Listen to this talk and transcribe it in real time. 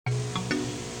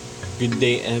Good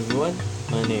day, everyone.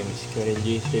 My name is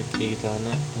Karelji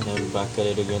Srikitana, and I'm back at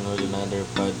it again with another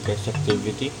podcast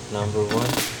activity, number one.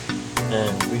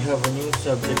 And we have a new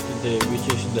subject today, which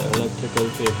is the electrical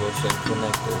cables and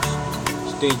connectors.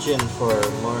 Stay tuned for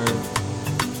more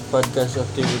podcast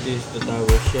activities that I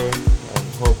will share, and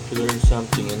hope you learn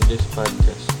something in this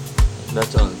podcast.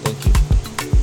 That's all. Thank you.